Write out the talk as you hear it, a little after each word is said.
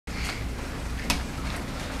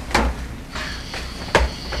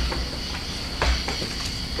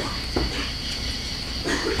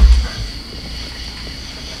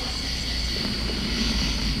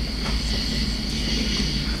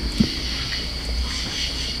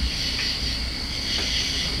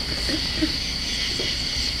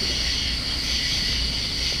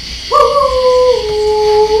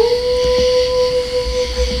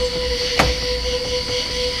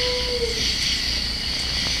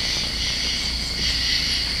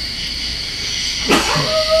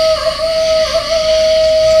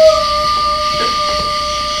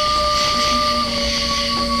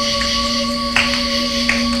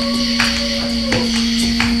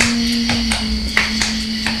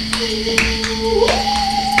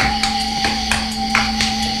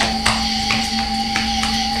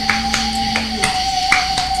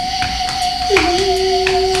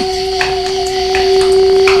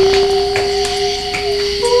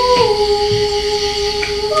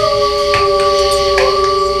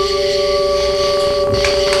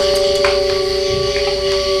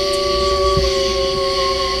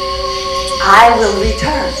I will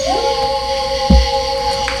return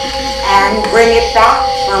and bring it back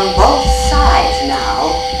from both sides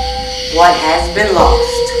now. What has been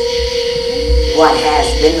lost, what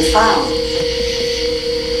has been found.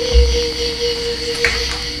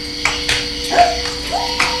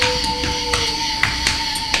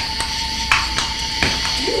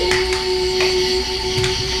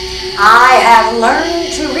 I have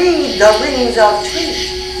learned to read the rings of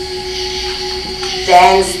trees,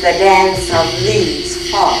 dance the dance of leaves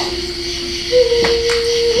fall.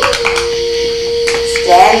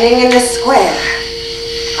 Standing in the square,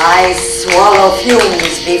 I swallow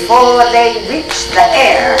fumes before they reach the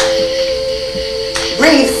air,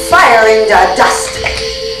 breathe fire into dust,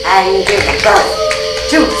 and give birth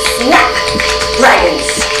to snap dragons.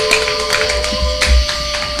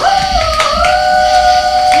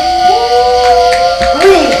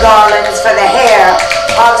 Weave garlands for the hair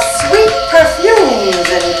of sweet perfumes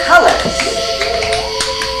and colors.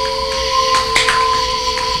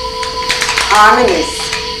 Harmonies,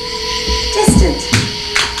 distant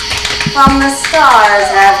from the stars,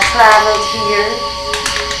 have traveled here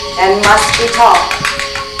and must be taught,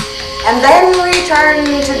 and then return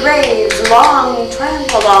to graves long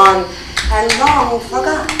trampled on and long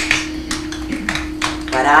forgot.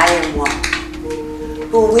 But I am one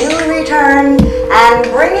who will return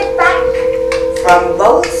and bring it back from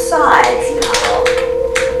both sides now.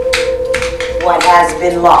 What has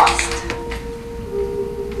been lost,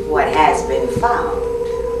 what has been found.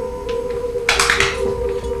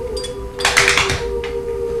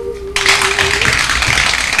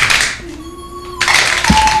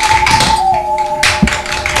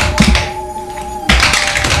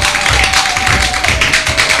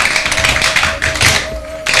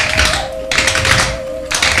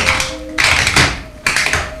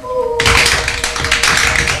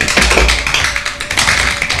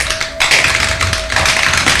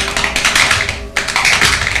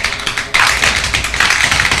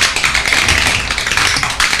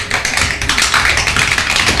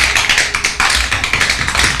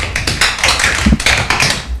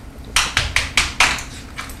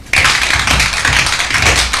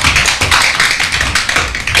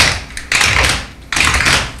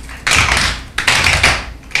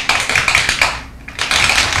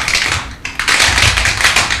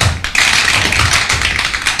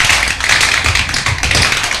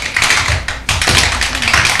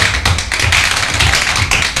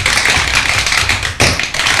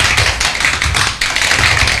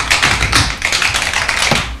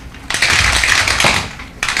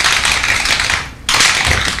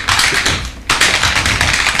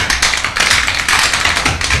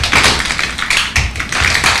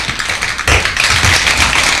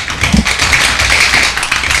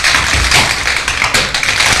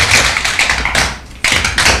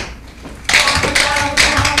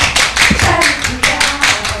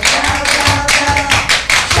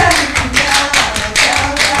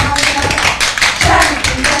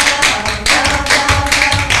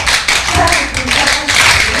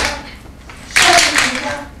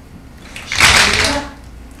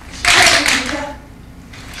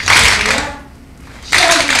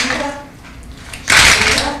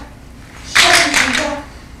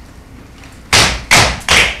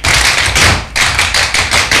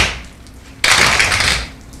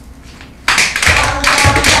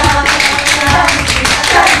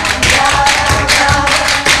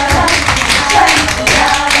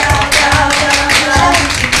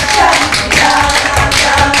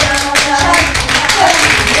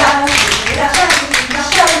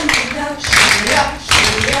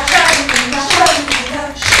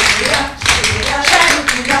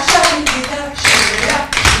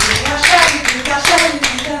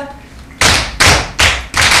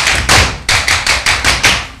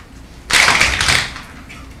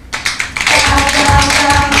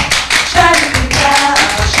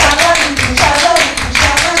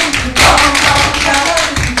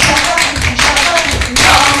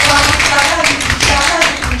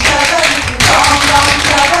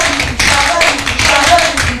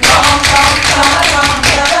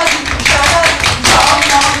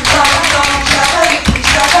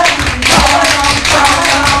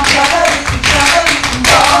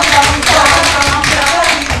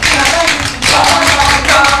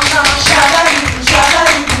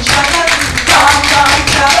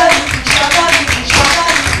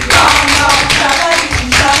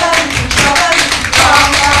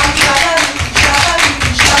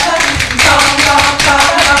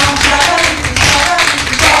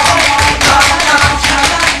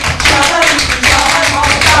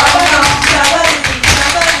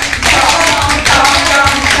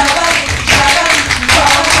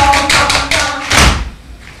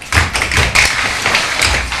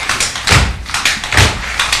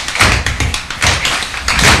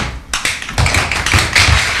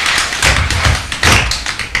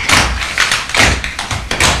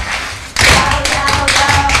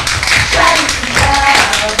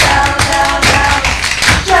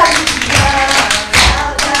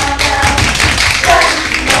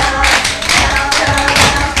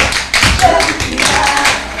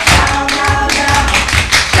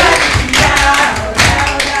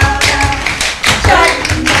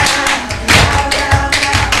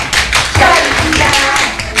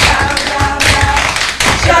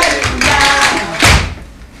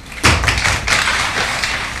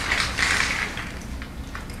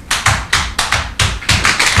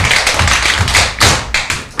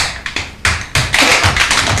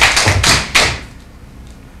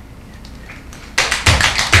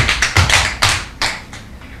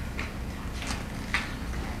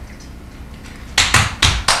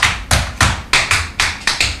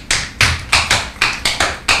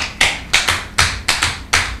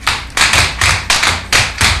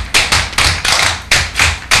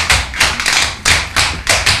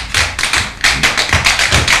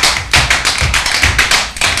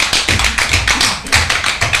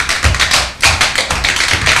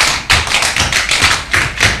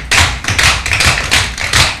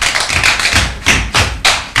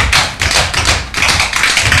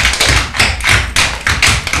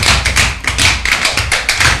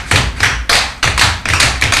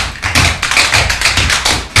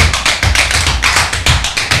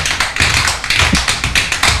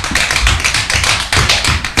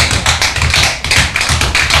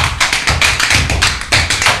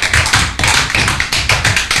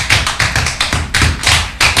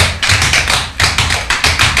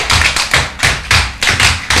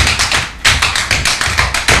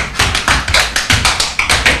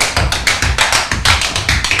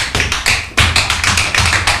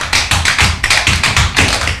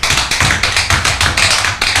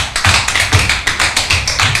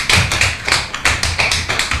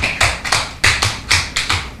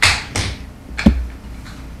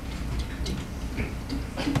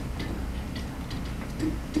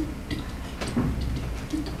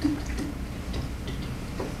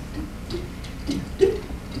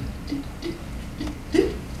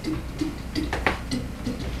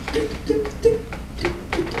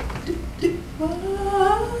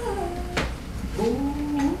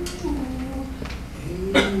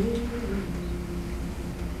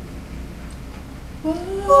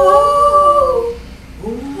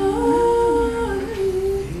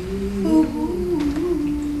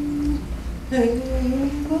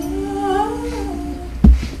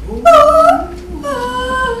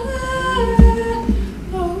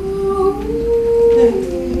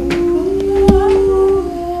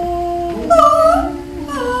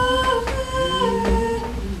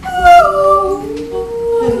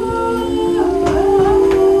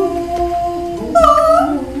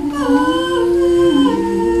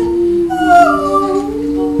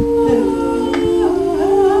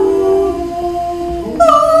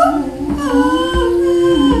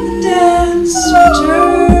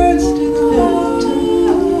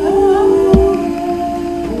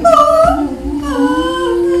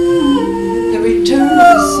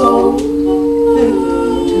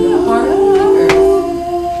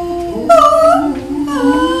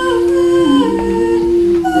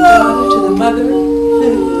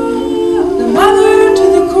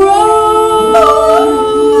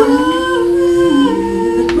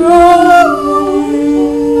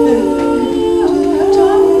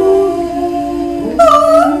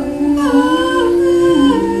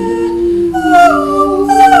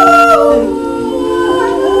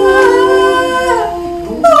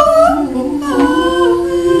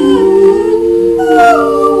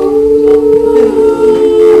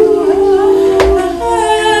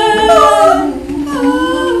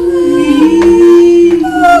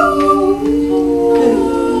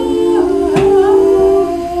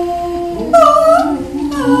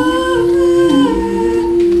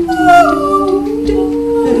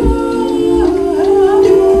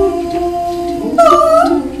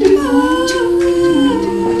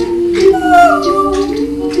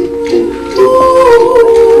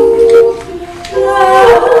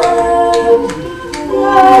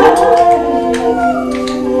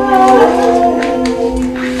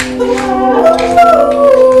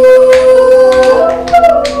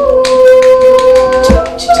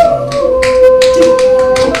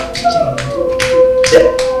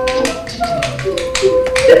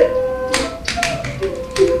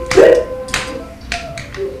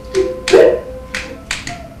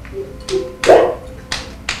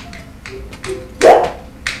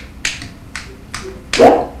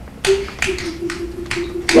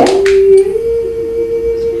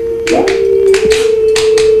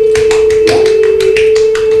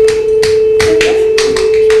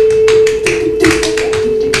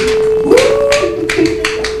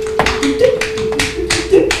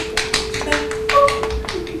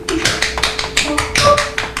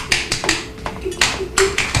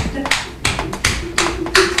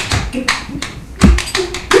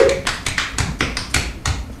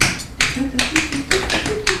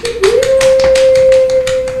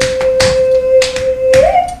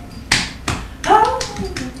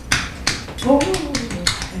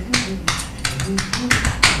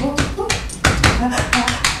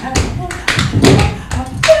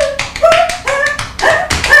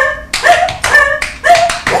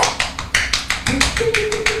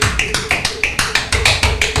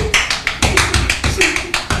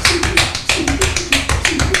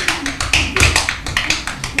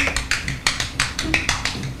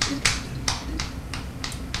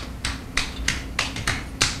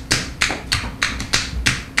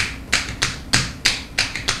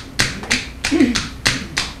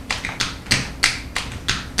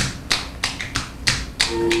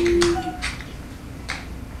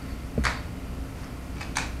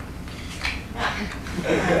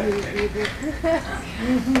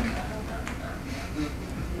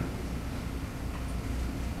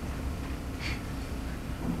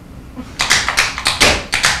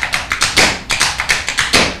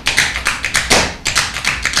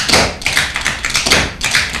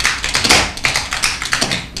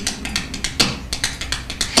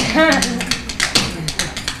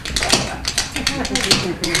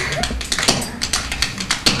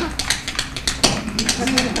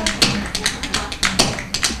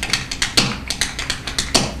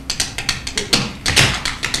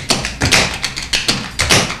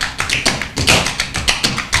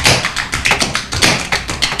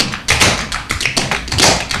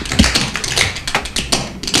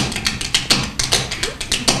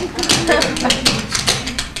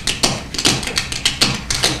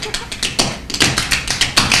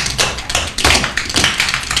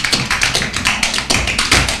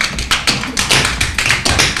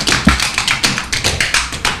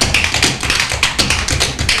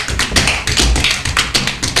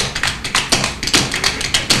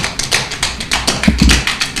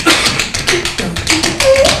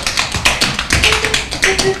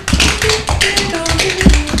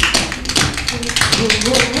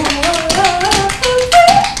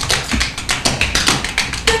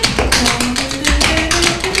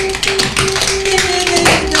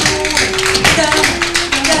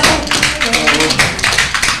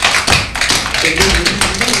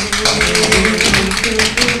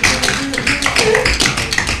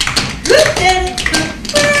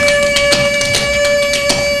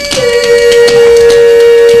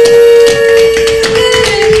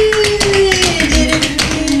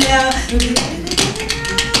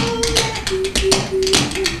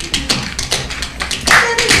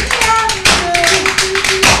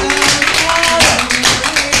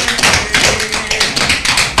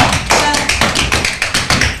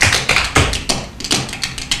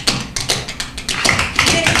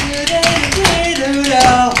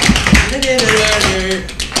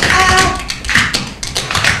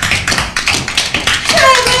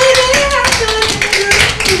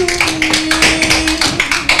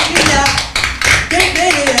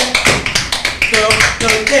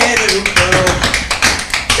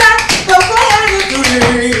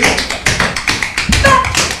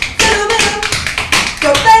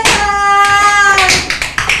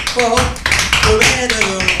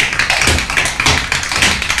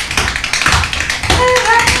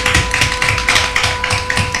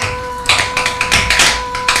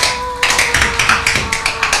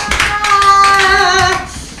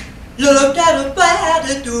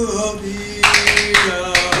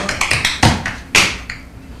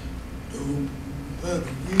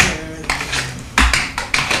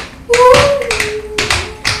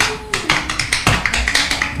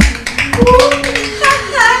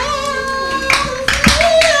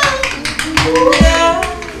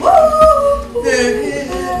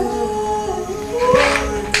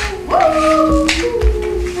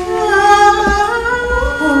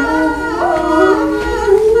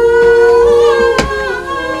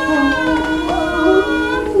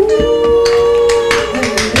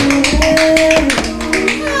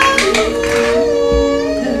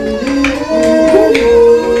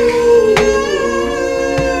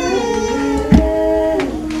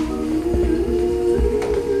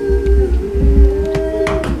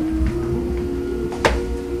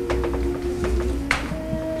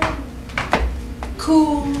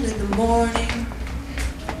 Cool in the morning,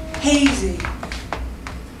 hazy,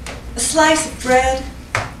 a slice of bread,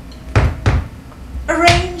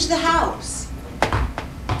 arrange the house,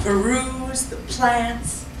 peruse the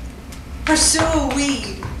plants, pursue a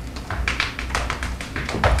weed.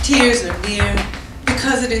 Tears are near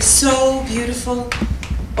because it is so beautiful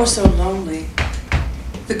or so lonely,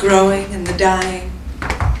 the growing and the dying.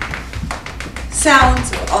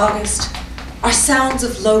 Sounds of August are sounds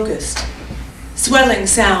of locust. Swelling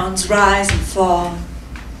sounds rise and fall.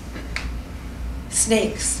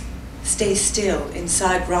 Snakes stay still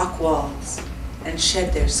inside rock walls and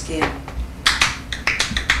shed their skin.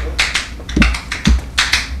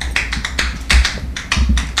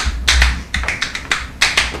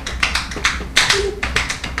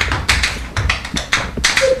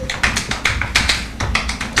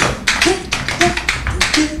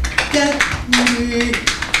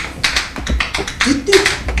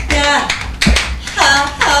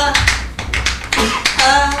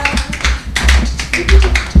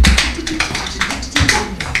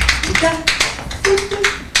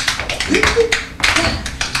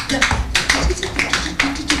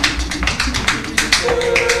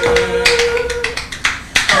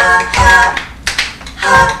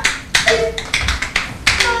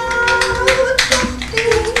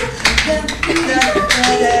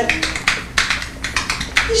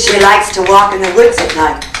 She likes to walk in the woods at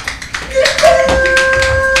night.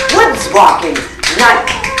 Woods walking, night.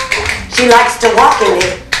 She likes to walk in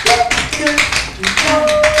it.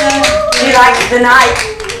 She likes the night.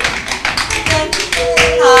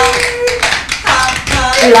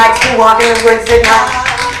 She likes to walk in the woods at night.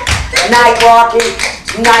 Night walking,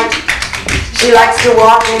 night. She likes to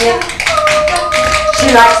walk in it.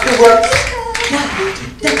 She likes the woods.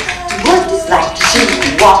 Woods like she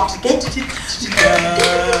walked it.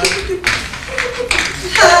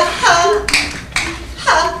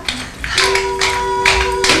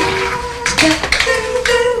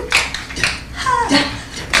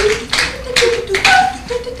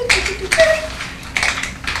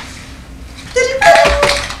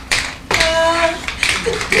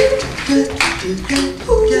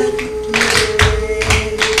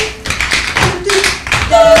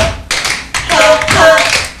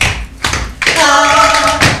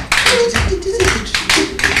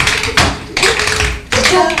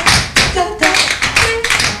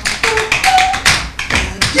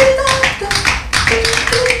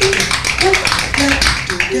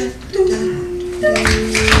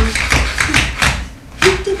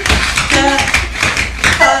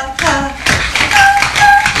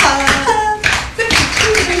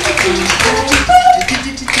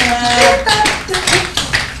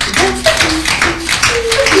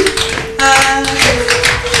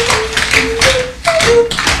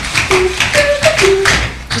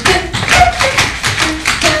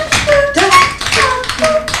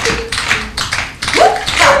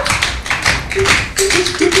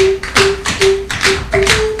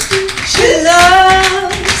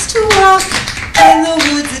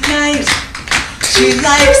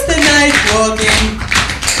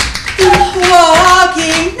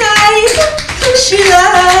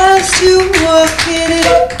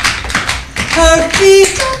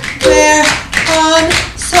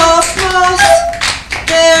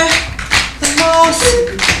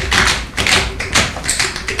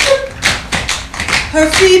 her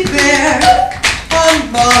feet bare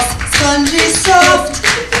on moss, spongy, soft,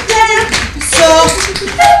 damp, soft,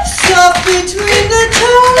 soft between the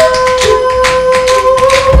toes.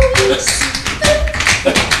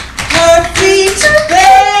 Her feet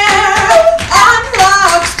bare on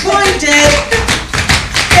rocks, pointed,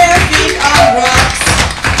 bare feet on rocks,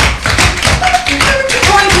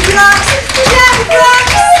 pointed rocks, damp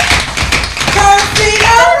rocks. Her feet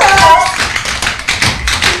on rocks.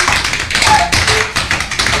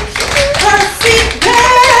 Her feet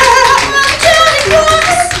bare on dirty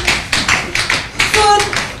rocks. Foot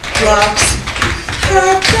rocks.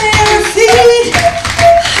 Her bare feet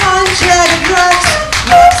on jagged rocks.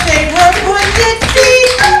 Rocks made her pointed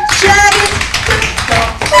feet jagged,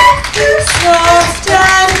 soft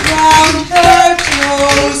and round. Her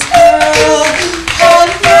toes curl on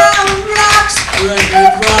brown rocks,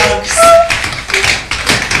 rendered rocks.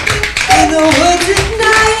 In the woods at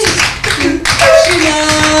night, she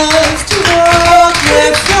loves to walk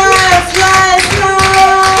where fireflies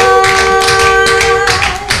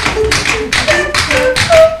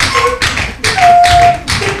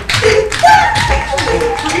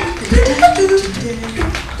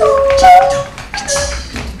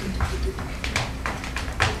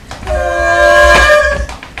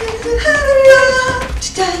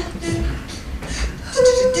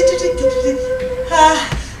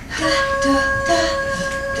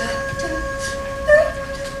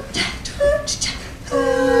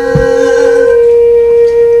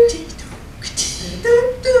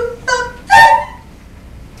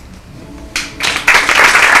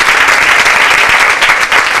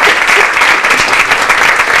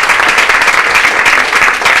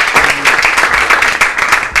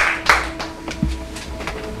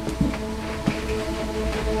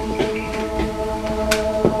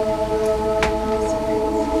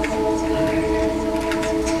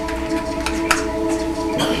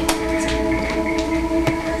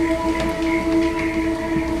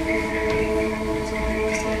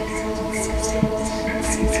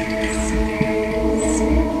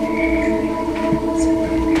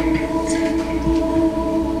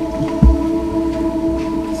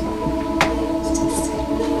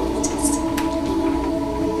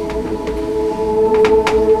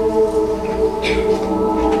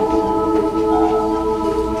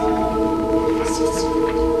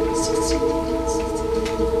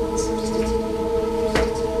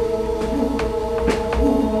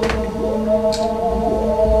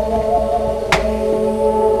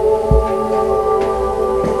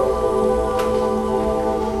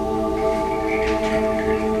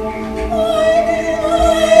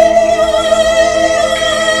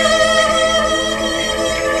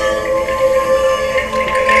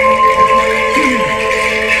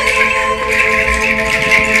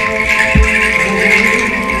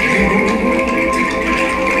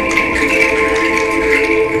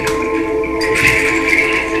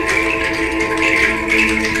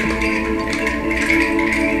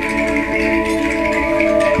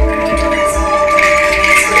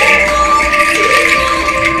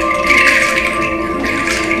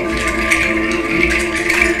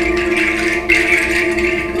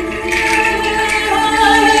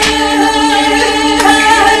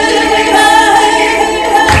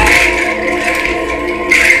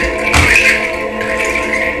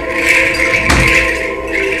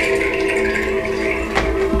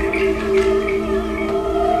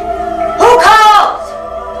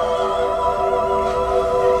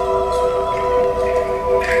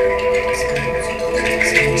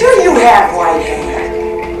have white hair?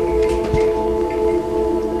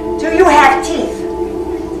 Do you have teeth?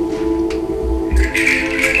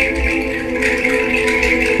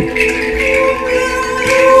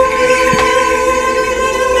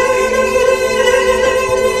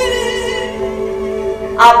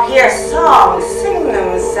 Up here songs sing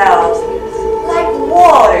themselves like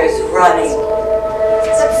waters running,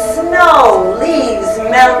 but snow leaves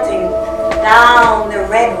melting down the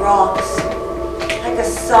red rocks like a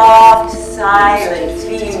soft, silent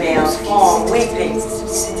female form weeping.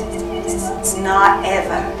 Not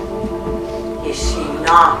ever is she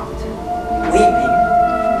not weeping.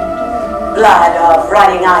 Blood of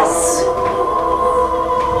running ice.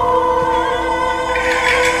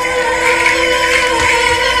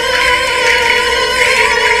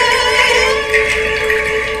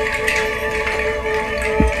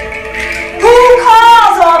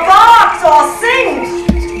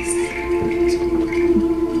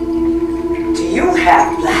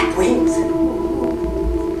 Have black wings?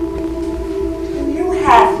 Do you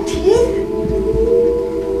have teeth?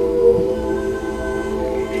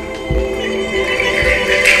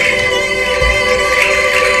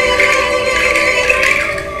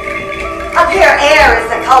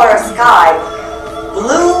 sky.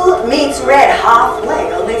 Blue meets red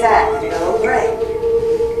halfway, only that, no gray.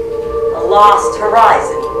 A lost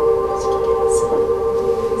horizon.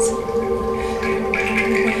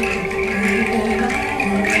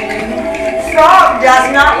 Frog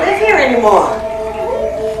does not live here anymore.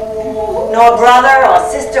 Nor brother or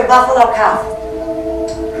sister buffalo cow.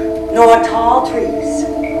 Nor tall trees.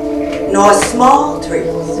 Nor small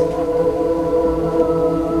trees.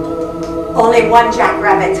 Only one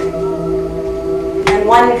jackrabbit and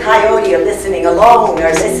one coyote are listening alone,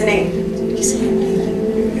 are listening.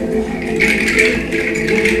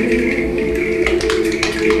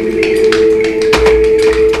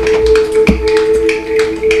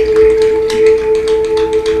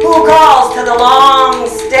 Who calls to the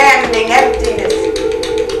long-standing emptiness,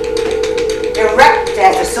 erect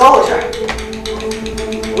as a soldier,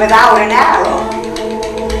 without an arrow,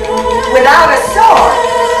 without a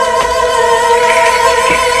sword?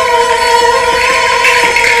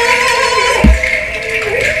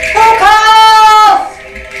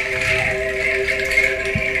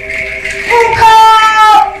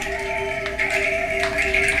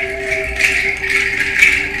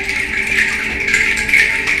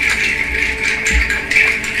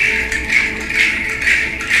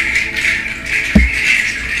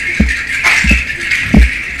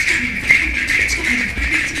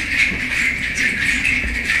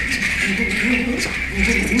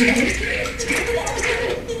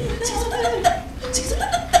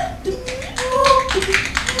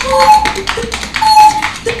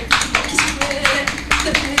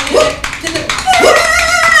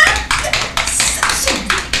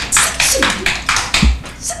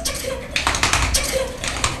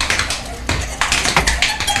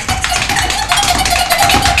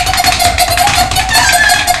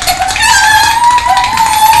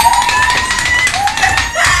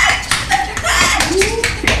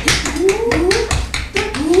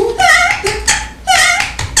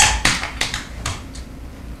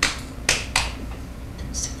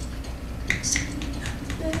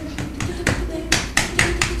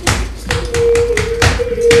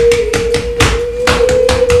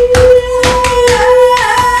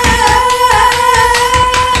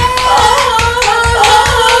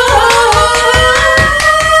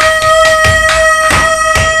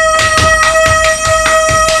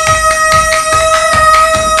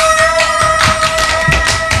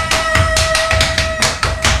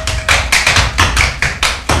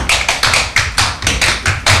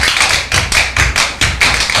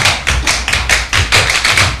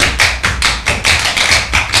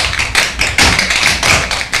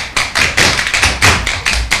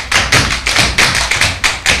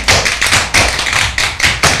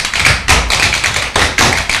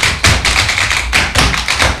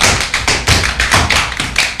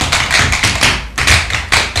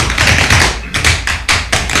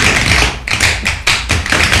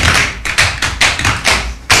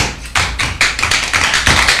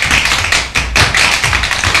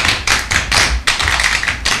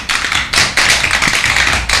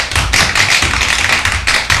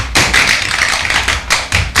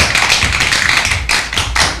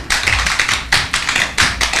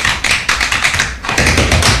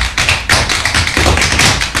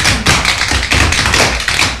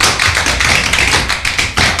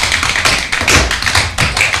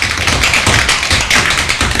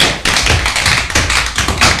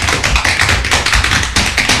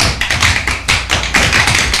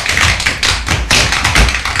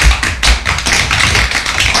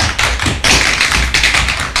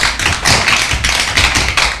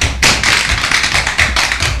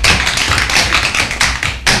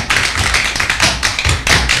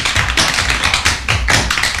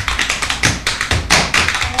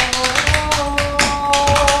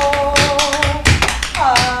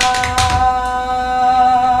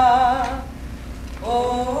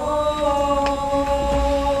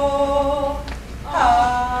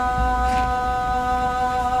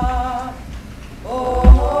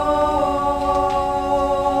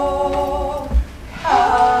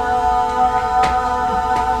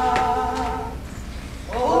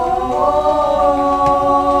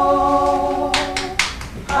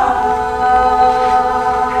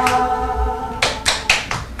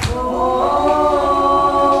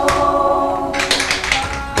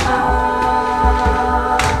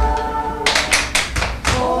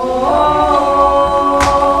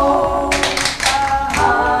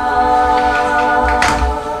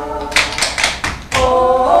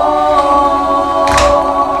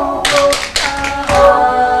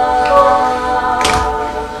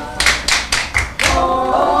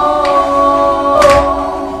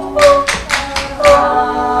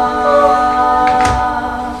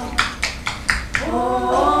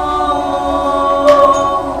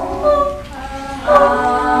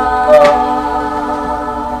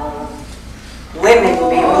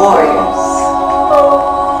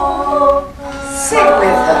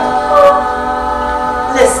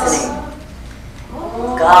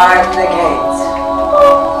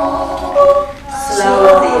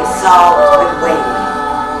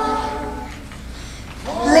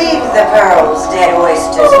 the pearls dead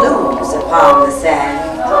oysters lose upon the sand.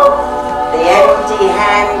 The empty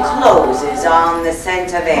hand closes on the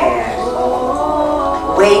scent of air.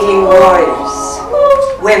 Waiting warriors,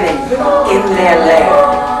 women in their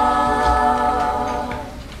lair.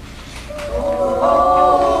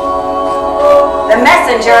 The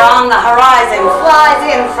messenger on the horizon flies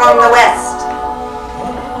in from the west.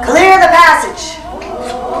 Clear the passage.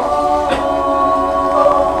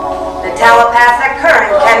 The telepathic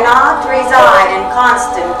current cannot reside in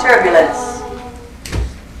constant turbulence.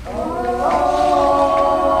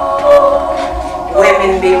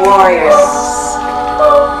 Women be warriors,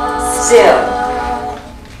 still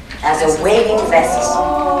as a waiting vessel.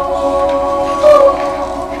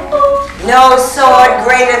 No sword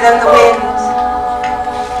greater than the wind.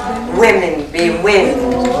 Women be wind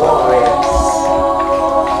warriors.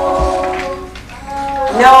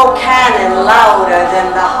 No cannon louder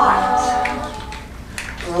than the heart.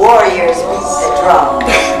 Warriors beat the drum.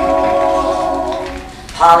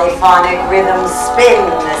 Polyphonic rhythms spin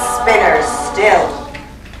the spinners still.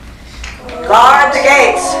 Guard the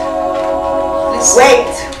gate.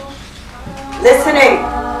 Wait. Listening.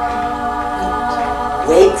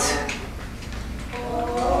 Wait.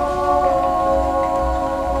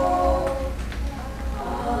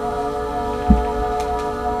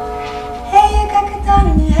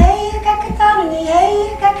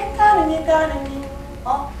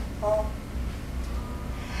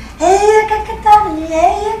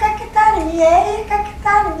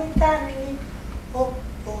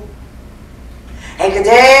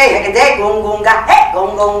 Hegade, gongonga, hey,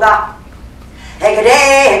 gongonga.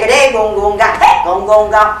 Hegade, gongonga, hey,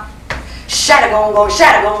 gongonga. Shadagongo,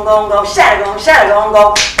 shadagongo, shadagongo, shadagongo.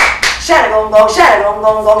 Shadagongo,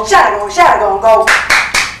 shadagongo, shadagongo, shadagongo.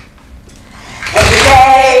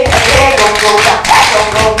 Hegade, gongonga, hey,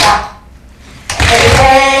 gongonga.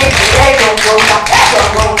 Hegade, gongonga, hey,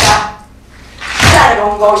 gongonga.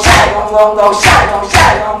 Shadagongo, shadagongo, shadagongo,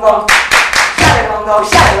 shadagongo. Shadagongo,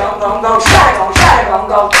 shadagongo, shadagongo,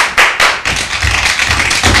 shadagongo.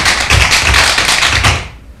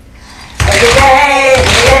 Every day,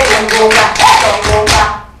 gongonga, gongonga.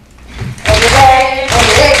 Every day,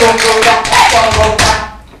 gongonga, gongonga.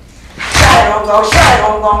 Shadagongo,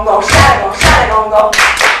 shadagongo, shadagongo, shadagongo.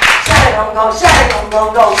 Shadagongo,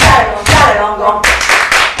 shadagongo, shadagongo, shadagongo.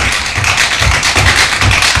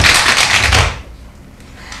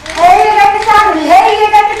 Hey, you got the Tommy, hey, you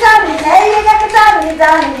got the Tommy, hey, you got the Tommy,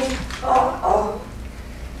 Tommy. Oh, oh.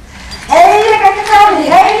 Hey, you got the Tommy,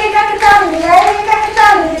 hey, you got the Tommy, hey, you got the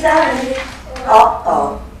Tommy, Tommy. Oh,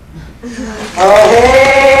 oh. Oh,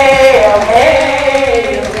 hey, oh,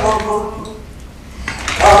 hey, oh, oh.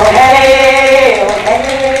 Oh, hey, oh,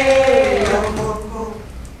 hey, oh, oh.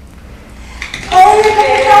 Hey, you got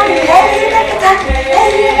the Tommy, hey, you got the Tommy, hey,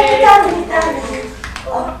 you got the Tommy, Tommy.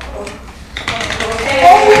 Oh, oh.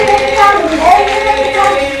 Hey, you got the Tommy, hey, you got the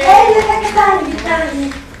Tommy, hey, you got the Tommy, Tommy.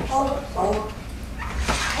 Oh, oh.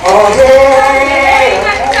 Oh, hey, you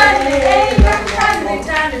got the Tommy, hey, you got the Tommy,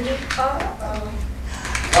 Tommy. Oh, oh.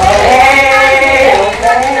 Oh, hey, you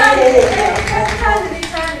got the Tommy, hey, you got the Tommy,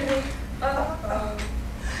 Tommy. Oh, oh.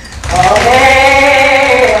 Oh,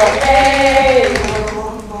 hey, oh, hey, oh,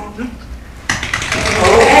 oh. Oh, hey, oh, hey, oh,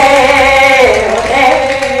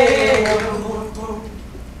 oh.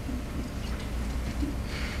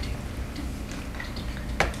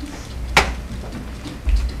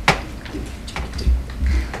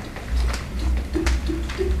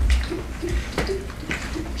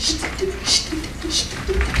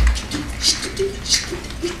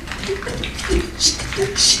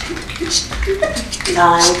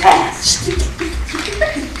 Time passed.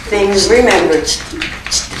 Things remembered.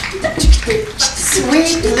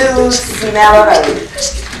 Sweet blue smell of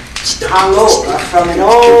earth hung over from an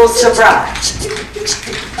old surprise.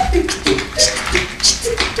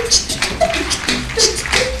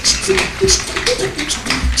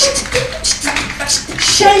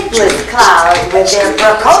 Shapeless clouds with their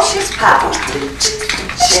precocious power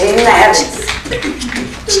shame the heavens.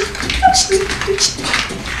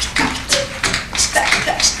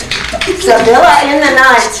 Sibylla in the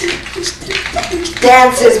night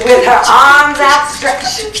dances with her arms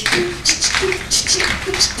outstretched,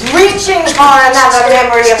 reaching for another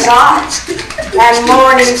memory of God and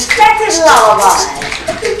morning's fetid lullaby.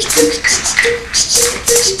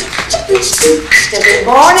 To be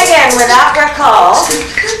born again without recall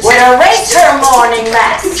would erase her morning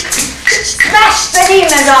mask, smash the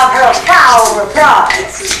demons of her foul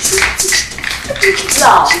reprise.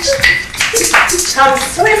 Love comes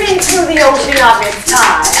swimming through the ocean of its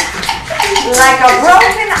time, like a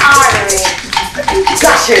broken artery,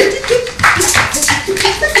 gushing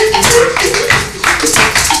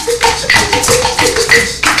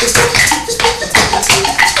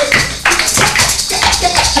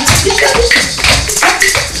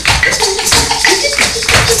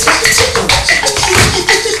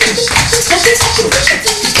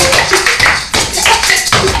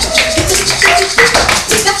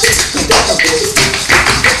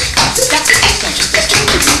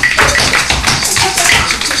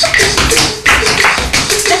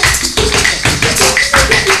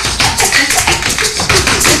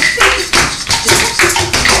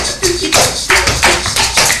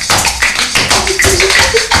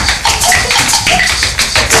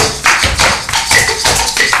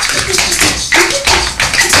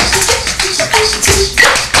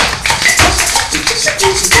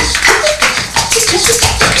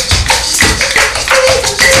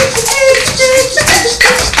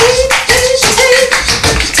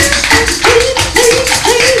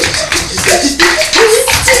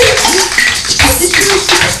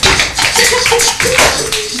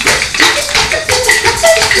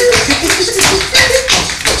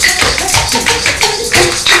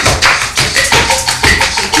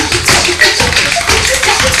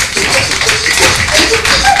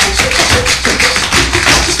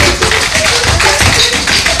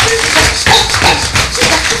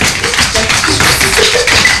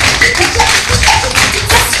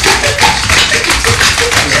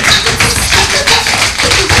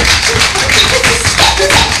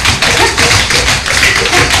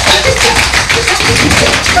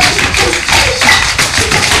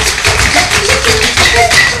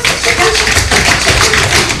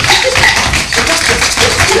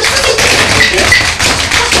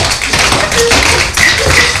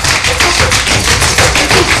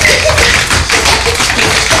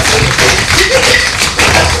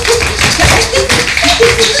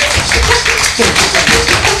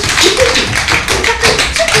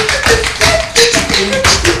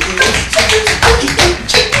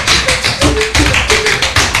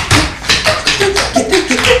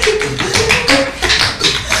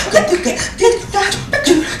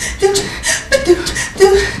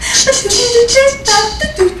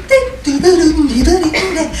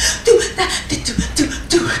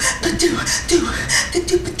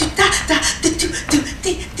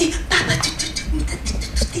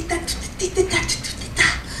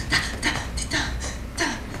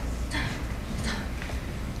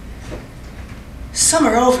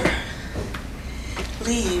Summer over.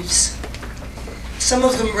 Leaves, some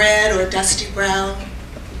of them red or dusty brown,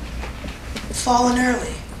 fallen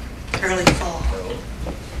early fall.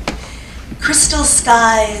 Crystal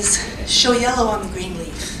skies show yellow on the green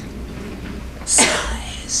leaf.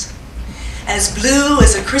 Skies, as blue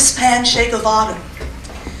as a crisp handshake of autumn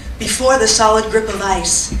before the solid grip of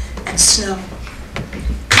ice and snow.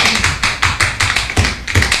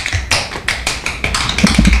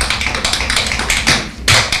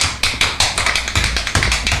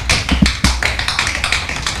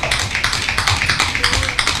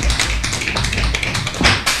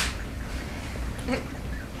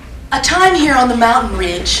 A time here on the mountain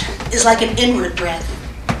ridge is like an inward breath.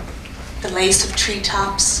 The lace of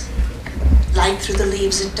treetops, light through the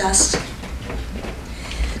leaves at dusk.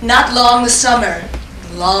 Not long the summer,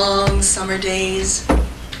 long summer days.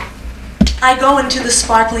 I go into the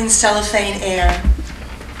sparkling cellophane air.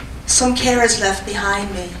 Some care is left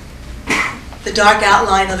behind me. The dark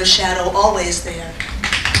outline of a shadow always there.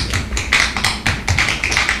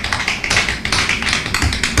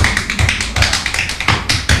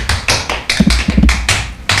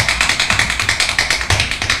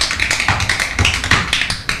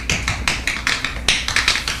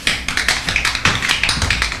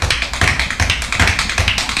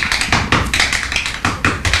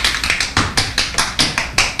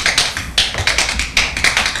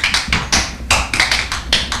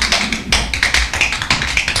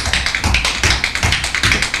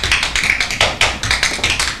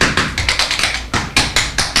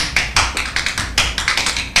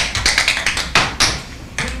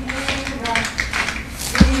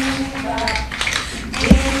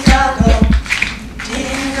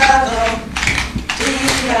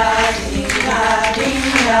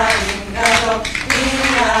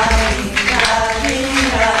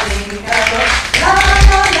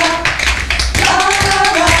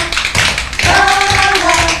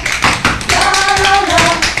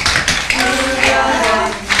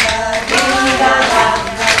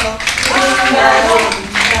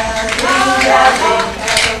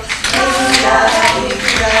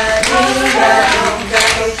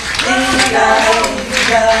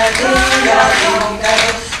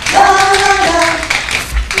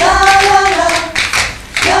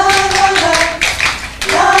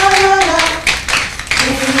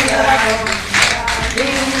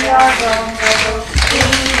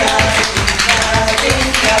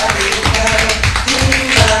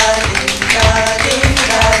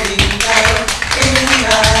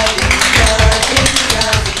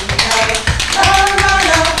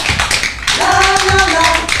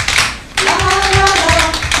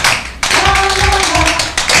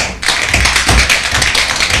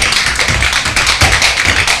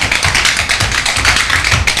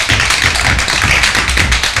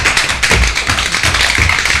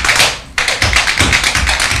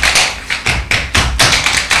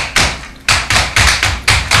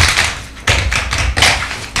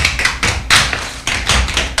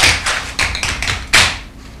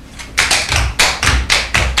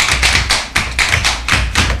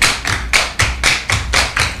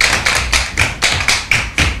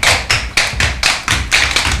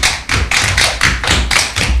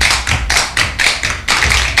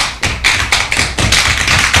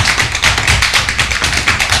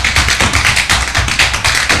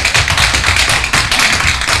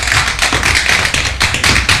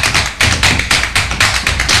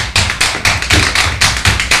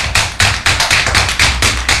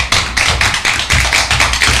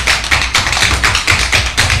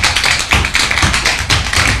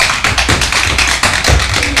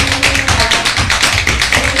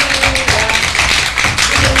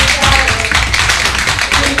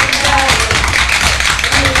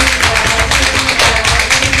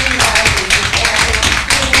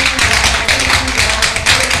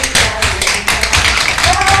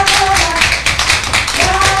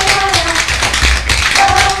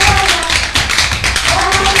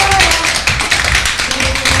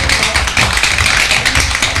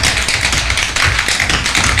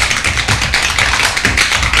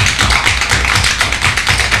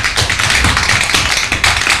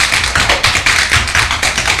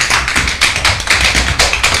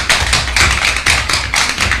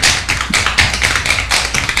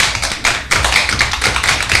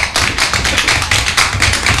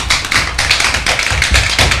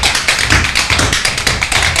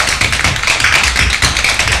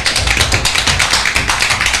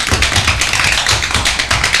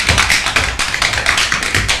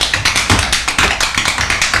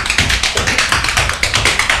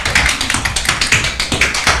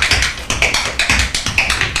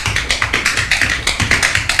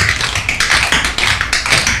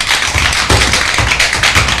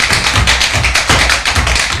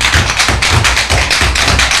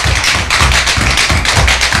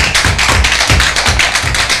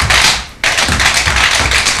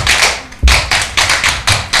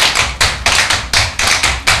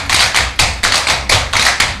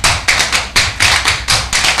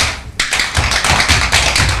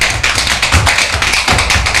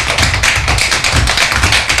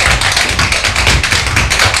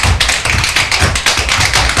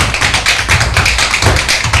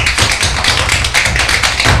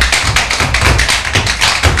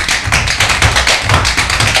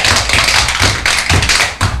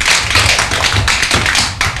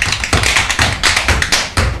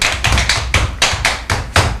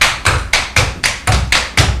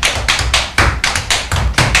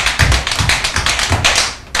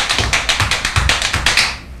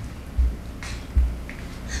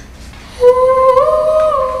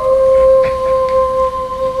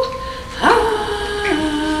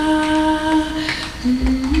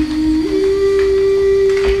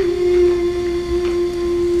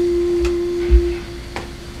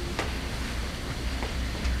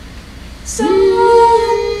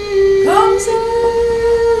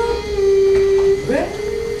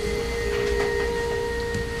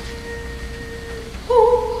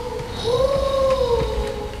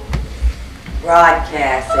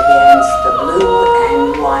 broadcast against the blue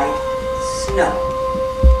and white snow.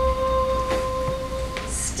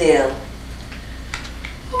 Still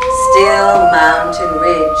Mountain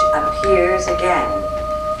Ridge appears again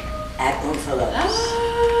at Umfelos.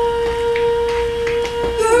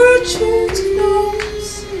 Gertrude knows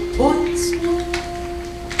once more.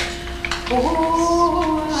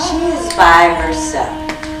 She is by herself.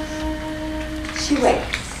 She waits.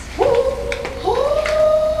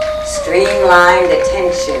 Streamlined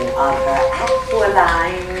attention of her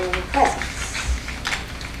aquiline presence.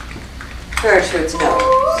 Gertrude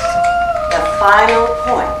knows the final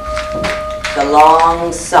point, the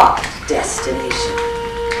long-sought destination.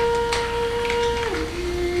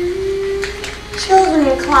 Children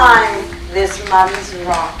climb this mother's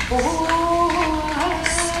rock,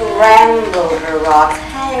 scramble her rocks,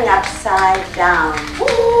 hang upside down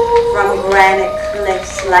from granite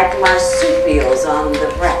cliffs like marsupials on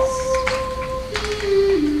the breast.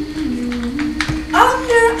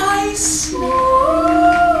 Under ice,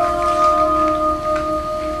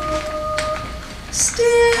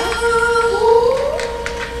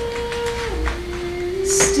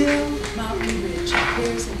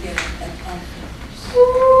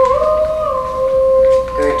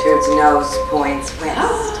 Gertrude's nose points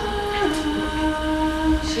west.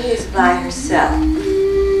 She is by herself.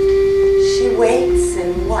 She waits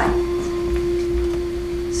in white.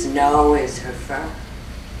 Snow is her fur,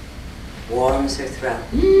 warms her throat,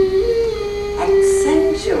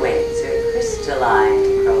 accentuates her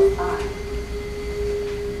crystalline profile.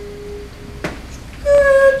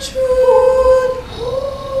 Gertrude,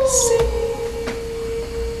 sing.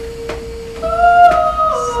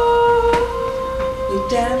 We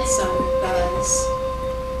dance on her thighs,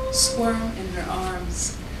 squirm in her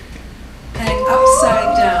arms, hang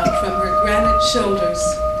upside down from her granite shoulders,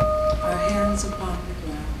 our hands upon the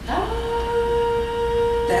ground.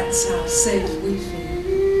 That's how safe we feel.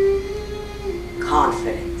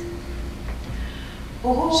 Confident.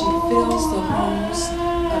 She fills the holes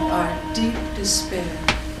of our deep despair,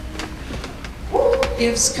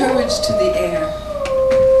 gives courage to the air,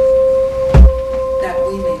 that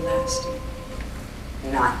we may last it.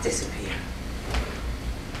 Not disappear.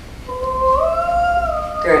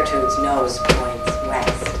 Gertrude's nose points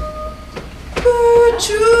west.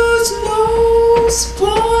 Gertrude's nose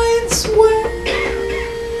points west.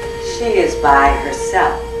 She is by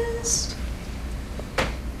herself.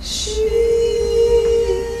 She